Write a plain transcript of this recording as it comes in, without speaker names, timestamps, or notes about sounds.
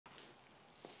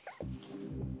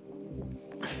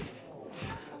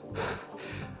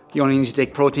You only need to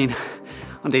take protein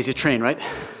on days you train, right?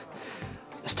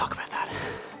 Let's talk about that.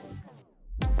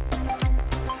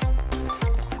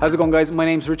 How's it going, guys? My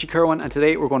name's Richie Kirwan, and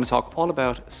today we're going to talk all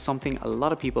about something a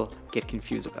lot of people get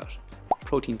confused about: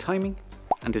 protein timing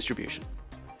and distribution.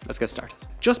 Let's get started.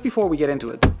 Just before we get into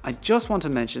it, I just want to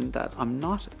mention that I'm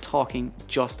not talking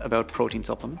just about protein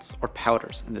supplements or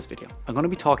powders in this video. I'm going to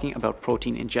be talking about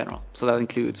protein in general. So that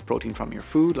includes protein from your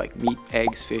food like meat,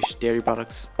 eggs, fish, dairy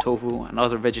products, tofu, and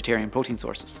other vegetarian protein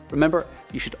sources. Remember,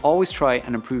 you should always try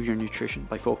and improve your nutrition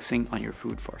by focusing on your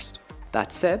food first.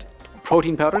 That said,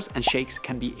 protein powders and shakes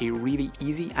can be a really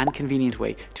easy and convenient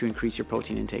way to increase your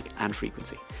protein intake and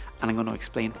frequency. And I'm going to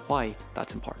explain why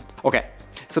that's important. Okay,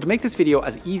 so to make this video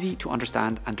as easy to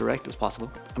understand and direct as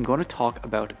possible, I'm going to talk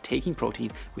about taking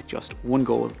protein with just one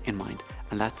goal in mind,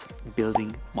 and that's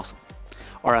building muscle.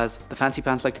 Or as the fancy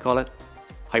pants like to call it,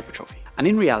 hypertrophy. And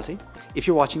in reality, if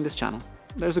you're watching this channel,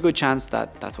 there's a good chance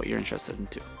that that's what you're interested in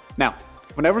too. Now,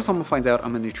 whenever someone finds out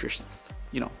I'm a nutritionist,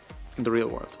 in the real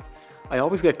world, I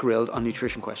always get grilled on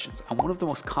nutrition questions, and one of the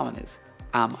most common is,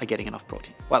 am I getting enough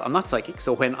protein? Well, I'm not psychic,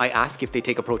 so when I ask if they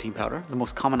take a protein powder, the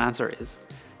most common answer is,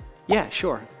 yeah,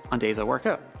 sure, on days I work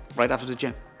out, right after the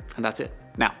gym, and that's it.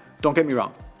 Now, don't get me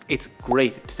wrong, it's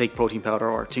great to take protein powder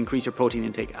or to increase your protein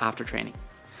intake after training.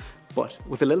 But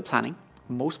with a little planning,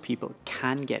 most people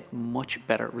can get much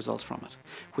better results from it,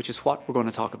 which is what we're going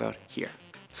to talk about here.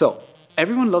 So,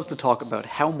 everyone loves to talk about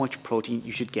how much protein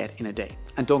you should get in a day.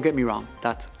 And don't get me wrong,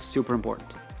 that's super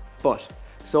important. But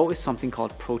so is something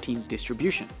called protein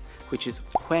distribution, which is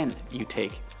when you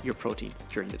take your protein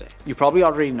during the day. You probably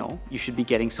already know you should be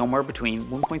getting somewhere between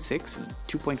 1.6 and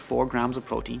 2.4 grams of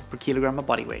protein per kilogram of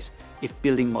body weight if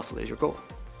building muscle is your goal.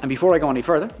 And before I go any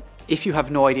further, if you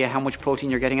have no idea how much protein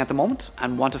you're getting at the moment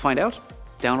and want to find out,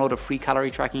 download a free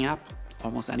calorie tracking app,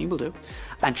 almost any will do,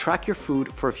 and track your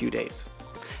food for a few days.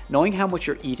 Knowing how much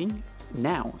you're eating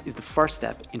now is the first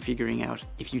step in figuring out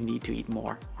if you need to eat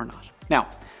more or not. Now,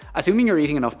 assuming you're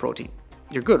eating enough protein,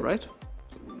 you're good, right?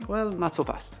 Well, not so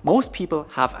fast. Most people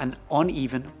have an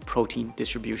uneven protein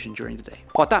distribution during the day.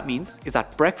 What that means is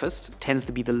that breakfast tends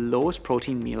to be the lowest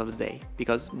protein meal of the day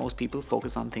because most people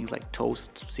focus on things like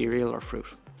toast, cereal, or fruit.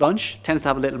 Lunch tends to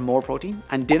have a little more protein,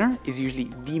 and dinner is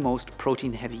usually the most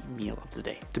protein-heavy meal of the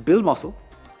day. To build muscle,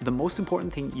 the most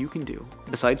important thing you can do,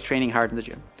 besides training hard in the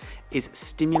gym, is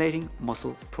stimulating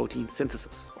muscle protein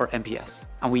synthesis, or MPS.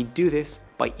 And we do this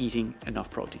by eating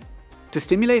enough protein. To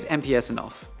stimulate MPS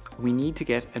enough, we need to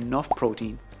get enough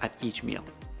protein at each meal.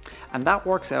 And that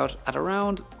works out at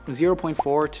around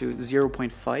 0.4 to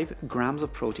 0.5 grams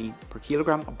of protein per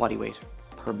kilogram of body weight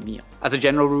per meal. As a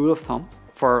general rule of thumb,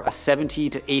 for a 70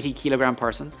 to 80 kilogram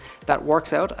person, that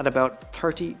works out at about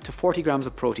 30 to 40 grams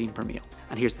of protein per meal.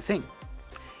 And here's the thing.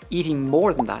 Eating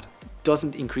more than that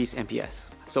doesn't increase MPS.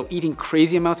 So eating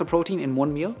crazy amounts of protein in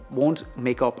one meal won't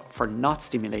make up for not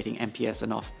stimulating MPS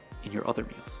enough in your other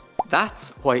meals. That's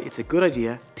why it's a good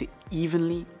idea to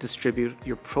evenly distribute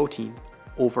your protein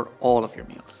over all of your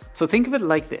meals. So think of it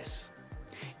like this.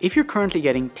 If you're currently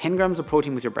getting 10 grams of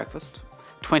protein with your breakfast,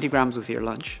 20 grams with your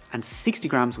lunch, and 60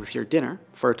 grams with your dinner,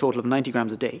 for a total of 90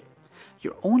 grams a day,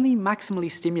 you're only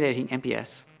maximally stimulating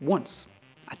MPS once,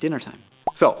 at dinner time.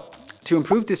 So, to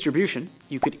improve distribution,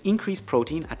 you could increase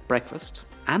protein at breakfast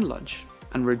and lunch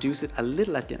and reduce it a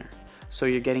little at dinner, so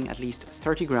you're getting at least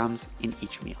 30 grams in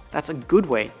each meal. That's a good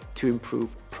way to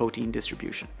improve protein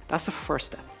distribution. That's the first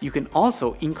step. You can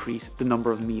also increase the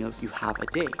number of meals you have a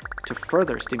day to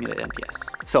further stimulate MPS.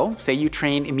 So, say you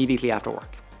train immediately after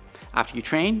work. After you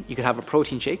train, you could have a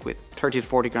protein shake with 30 to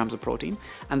 40 grams of protein,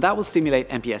 and that will stimulate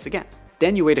MPS again.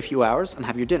 Then you wait a few hours and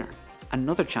have your dinner.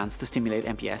 Another chance to stimulate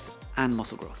MPS and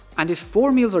muscle growth. And if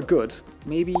 4 meals are good,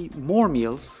 maybe more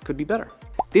meals could be better.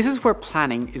 This is where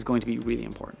planning is going to be really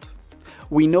important.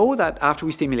 We know that after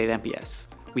we stimulate MPS,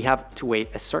 we have to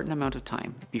wait a certain amount of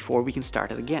time before we can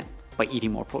start it again by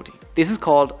eating more protein. This is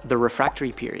called the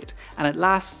refractory period, and it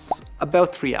lasts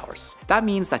about 3 hours. That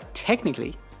means that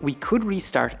technically, we could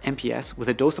restart MPS with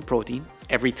a dose of protein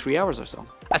every 3 hours or so.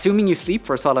 Assuming you sleep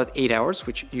for a solid 8 hours,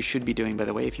 which you should be doing, by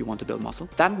the way, if you want to build muscle,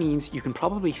 that means you can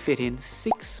probably fit in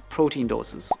 6 protein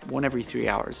doses, one every 3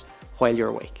 hours, while you're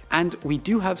awake. And we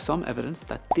do have some evidence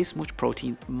that this much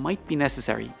protein might be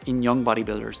necessary in young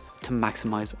bodybuilders to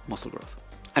maximize muscle growth.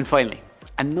 And finally,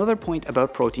 another point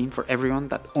about protein for everyone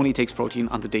that only takes protein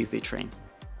on the days they train.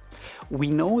 We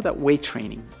know that weight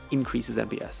training increases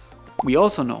MPS. We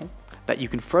also know that you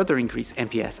can further increase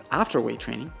MPS after weight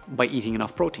training by eating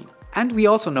enough protein. And we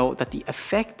also know that the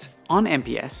effect on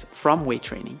MPS from weight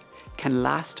training can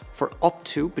last for up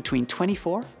to between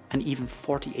 24 and even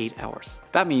 48 hours.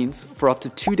 That means for up to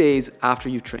 2 days after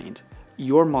you've trained,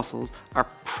 your muscles are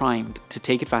primed to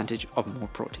take advantage of more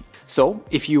protein. So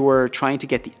if you were trying to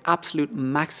get the absolute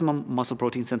maximum muscle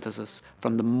protein synthesis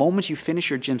from the moment you finish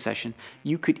your gym session,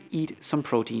 you could eat some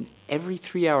protein every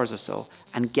 3 hours or so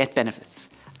and get benefits.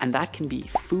 And that can be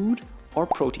food or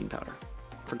protein powder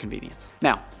for convenience.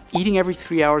 Now, eating every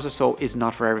 3 hours or so is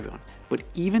not for everyone, but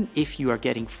even if you are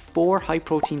getting 4 high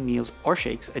protein meals or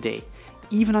shakes a day,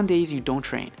 even on days you don't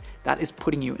train, that is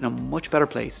putting you in a much better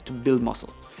place to build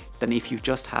muscle than if you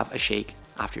just have a shake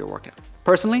after your workout.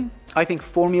 Personally, I think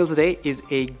 4 meals a day is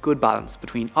a good balance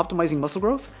between optimizing muscle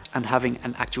growth and having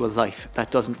an actual life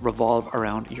that doesn't revolve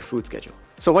around your food schedule.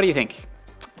 So what do you think?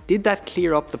 Did that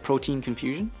clear up the protein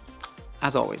confusion?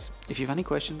 As always, if you have any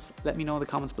questions, let me know in the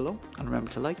comments below, and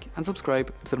remember to like and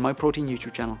subscribe to the Myprotein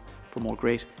YouTube channel for more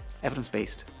great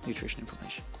evidence-based nutrition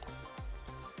information.